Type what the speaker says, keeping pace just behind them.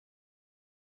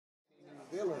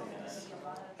villains?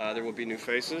 There will be new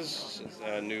faces,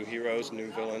 new heroes,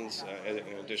 new villains, in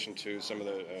addition to some of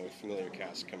the familiar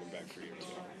cast coming back for year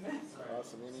 2.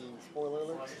 Awesome. Any spoiler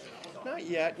alerts? Not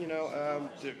yet.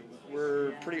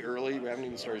 We're pretty early. We haven't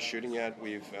even started shooting yet.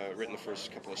 We've written the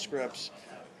first couple of scripts.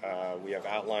 We have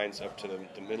outlines up to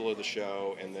the middle of the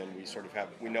show, and then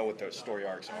we know what those story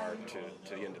arcs are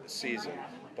to the end of the season.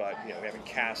 But we haven't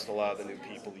cast a lot of the new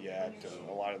people yet, and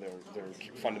a lot of their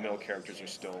fundamental characters are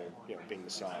still being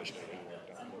massaged and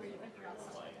worked on.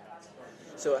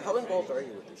 So how involved are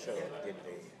you with the show on a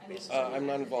day-to-day basis? I'm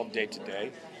not involved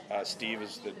day-to-day. Steve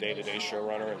is the day-to-day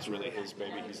showrunner. It's really his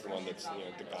baby. He's the one that's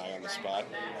the guy on the spot.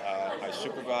 I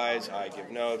supervise. I give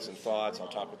notes and thoughts. I'll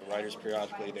talk with the writers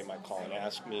periodically. They might call and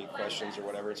ask me questions or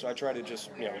whatever. So I try to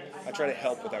just, I try to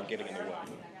help without getting in the way.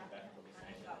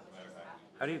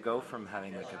 How do you go from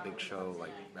having like a big show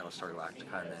like Battlestar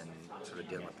Galactica and then sort of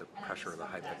dealing with the pressure or the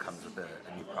hype that comes with a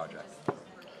new project?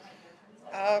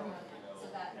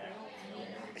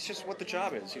 It's just what the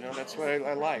job is, that's what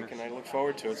I like, and I look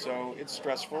forward to it. So it's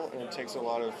stressful, and it takes a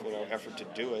lot of effort to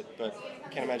do it, but I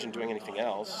can't imagine doing anything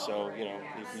else. So,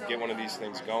 if you get one of these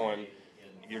things going,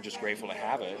 you're just grateful to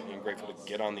have it. You're grateful to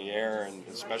get on the air, and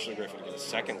especially grateful to get a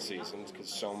second season, because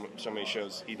so many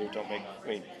shows either don't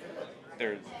make,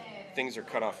 things are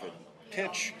cut off at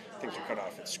pitch, things are cut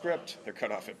off at script, they're cut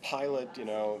off at pilot,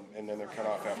 and then they're cut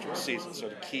off after a season. So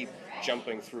to keep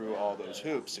jumping through all those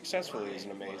hoops successfully is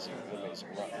an amazing run.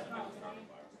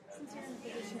 Since you're in the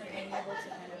position of being able to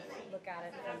kind of look at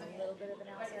it from a little bit of an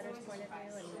outsider's point of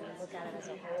view and look at it as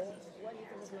a whole, what do you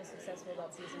think was most successful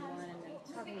about season 1? And then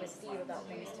talking with Steve about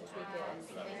things to tweak it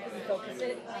and focus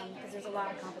it, because there's a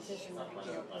lot of competition with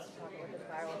the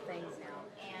viral things now.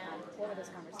 What were those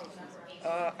conversations?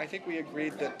 I think we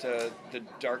agreed that the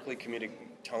darkly comedic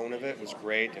tone of it was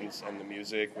great, and the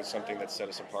music was something that set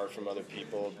us apart from other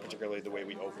people. Particularly the way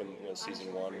we opened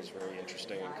season 1 was very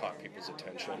interesting and caught people's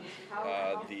attention.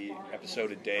 The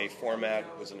episode-a-day format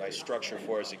was a nice structure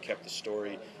for us. It kept the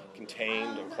story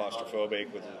contained and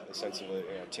claustrophobic with a sense of a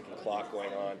ticking clock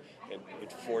going on.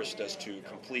 It forced us to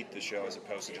complete the show as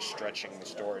opposed to just stretching the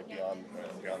story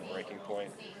beyond breaking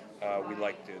point. We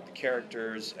liked the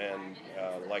characters and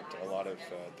liked a lot of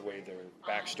the way their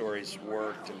backstories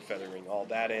worked and feathering all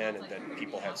that in, and then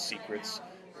people had secrets.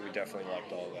 We definitely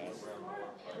liked all that.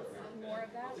 More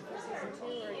of that for season 2,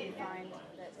 or do you find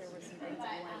that there were some things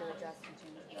that you wanted to adjust and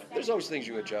change? There's always things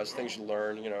you adjust, things you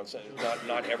learn. It's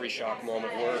not every shock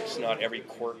moment works, not every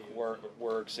quirk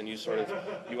works, and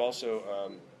you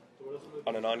also.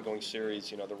 On an ongoing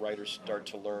series, the writers start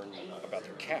to learn about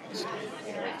their cast.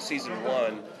 Season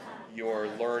 1, you're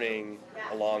learning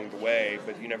along the way,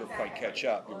 but you never quite catch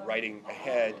up. You're writing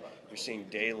ahead, you're seeing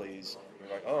dailies, you're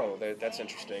like, oh, that's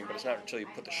interesting, but it's not until you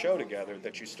put the show together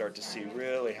that you start to see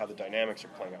really how the dynamics are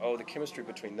playing out. Oh, the chemistry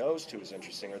between those two is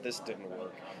interesting, or this didn't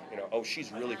work. Oh,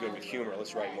 she's really good with humor,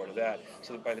 let's write more to that.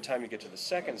 So that by the time you get to the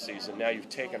second season, now you've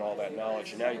taken all that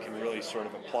knowledge, and now you can really sort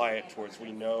of apply it towards,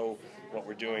 we know what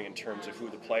we're doing in terms of who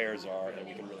the players are, and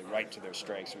we can really write to their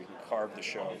strengths, and we can carve the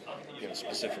show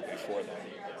specifically for them.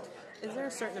 Is there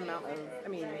a certain amount of,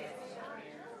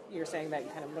 you're saying that you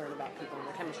kind of learn about people and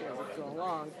their chemistry as you go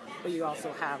along, but you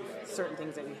also have certain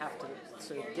things that you have to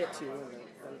sort of get to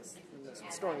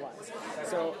story-wise.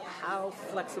 So how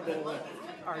flexible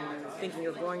are you thinking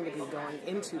you're going to be going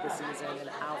into the season, and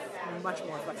how much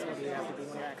more flexible do you have to be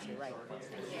when you're actually writing?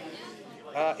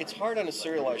 It's hard on a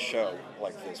serialized show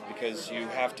like this because you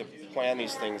have to plan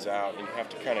these things out and you have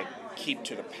to kind of keep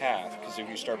to the path, because if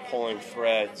you start pulling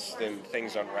threads, then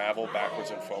things unravel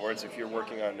backwards and forwards. If you're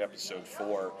working on episode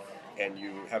 4 and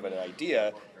you have an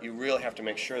idea, you really have to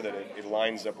make sure that it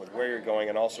lines up with where you're going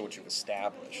and also what you've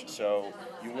established. So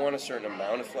you want a certain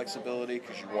amount of flexibility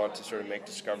because you want to sort of make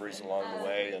discoveries along the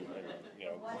way and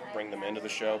bring them into the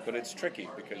show, but it's tricky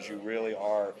because you really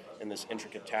are in this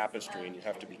intricate tapestry and you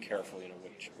have to be careful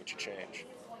what you change.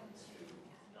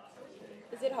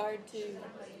 Is it hard to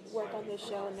work on this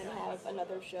show and then have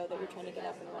another show that you're trying to get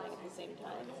up and running at the same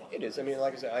time? It is.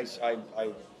 Like I said,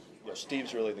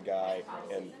 Steve's really the guy,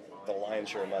 and the lion's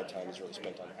share of my time is really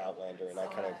spent on Outlander, and I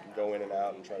kind of go in and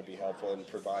out and try to be helpful and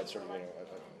provide sort of a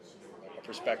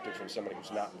perspective from somebody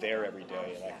who's not there every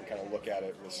day, and I can kind of look at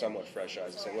it with somewhat fresh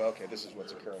eyes and say, well, okay, this is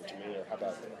what's occurring to me, or how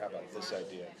about this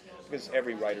idea? Because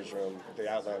every writer's room, the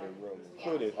Outlander room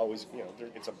included, always,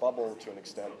 it's a bubble to an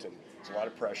extent, and it's a lot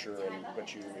of pressure,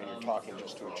 but you're talking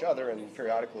just to each other, and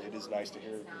periodically it is nice to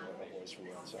hear a voice from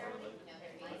the outside.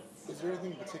 Is there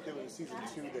anything in particular in season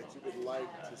 2 that you would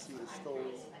like to see the story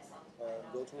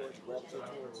go towards, gravitate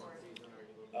towards?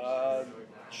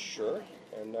 Sure,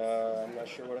 and I'm not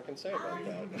sure what I can say about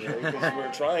that. Because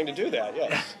we're trying to do that,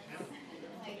 yes.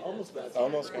 Almost bad.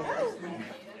 Almost good.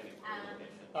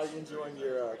 How are you enjoying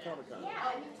your Comic Con?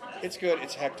 It's good.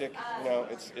 It's hectic. You know,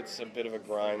 it's a bit of a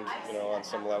grind, you know, on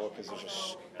some level because there's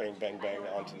just bang, bang, bang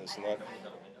onto this and that.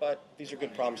 But these are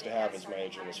good problems to have, as my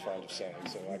agent is fond of saying.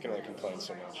 So I can only complain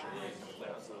so much.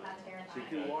 Did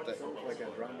you watch shows like a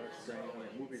drama strain,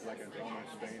 movies like a drama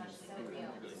strain,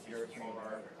 comparison of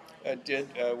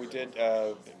our? We did,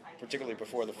 particularly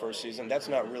before the first season. That's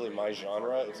not really my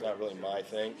genre. It's not really my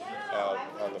thing.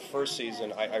 On the first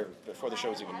season, before the show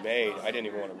was even made, I didn't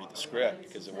even want to read the script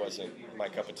because it wasn't my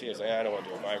cup of tea. I was like, I don't want to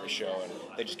do a virus show, and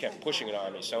they just kept pushing it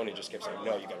on me. Sony just kept saying,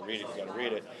 no, you got to read it, you got to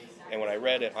read it. And when I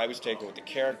read it, I was taken with the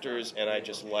characters, and I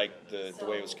just liked the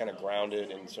way it was kind of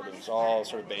grounded and sort of it was all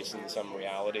sort of based in some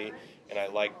reality. And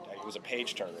it was a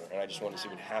page turner, and I just wanted to see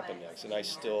what happened next. And that's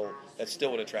still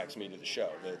what attracts me to the show.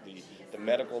 The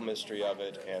medical mystery of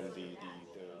it and the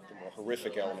more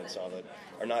horrific elements of it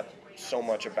are not so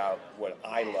much about what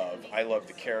I love. I love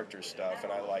the character stuff,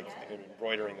 and I like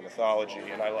embroidering the mythology,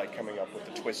 and I like coming up with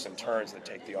the twists and turns that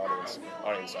take the audience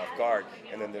off guard.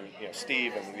 And then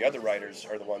Steve and the other writers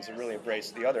are the ones that really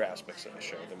embrace the other aspects of the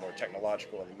show, the more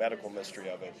technological and the medical mystery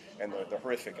of it, and the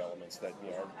horrific elements that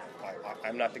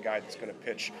I'm not the guy that's going to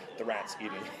pitch the rats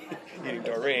eating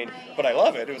Doreen, but I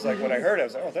love it. It was like when I heard it, I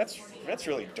was like, oh, that's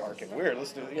really dark and weird.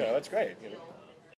 Let's do, that's great.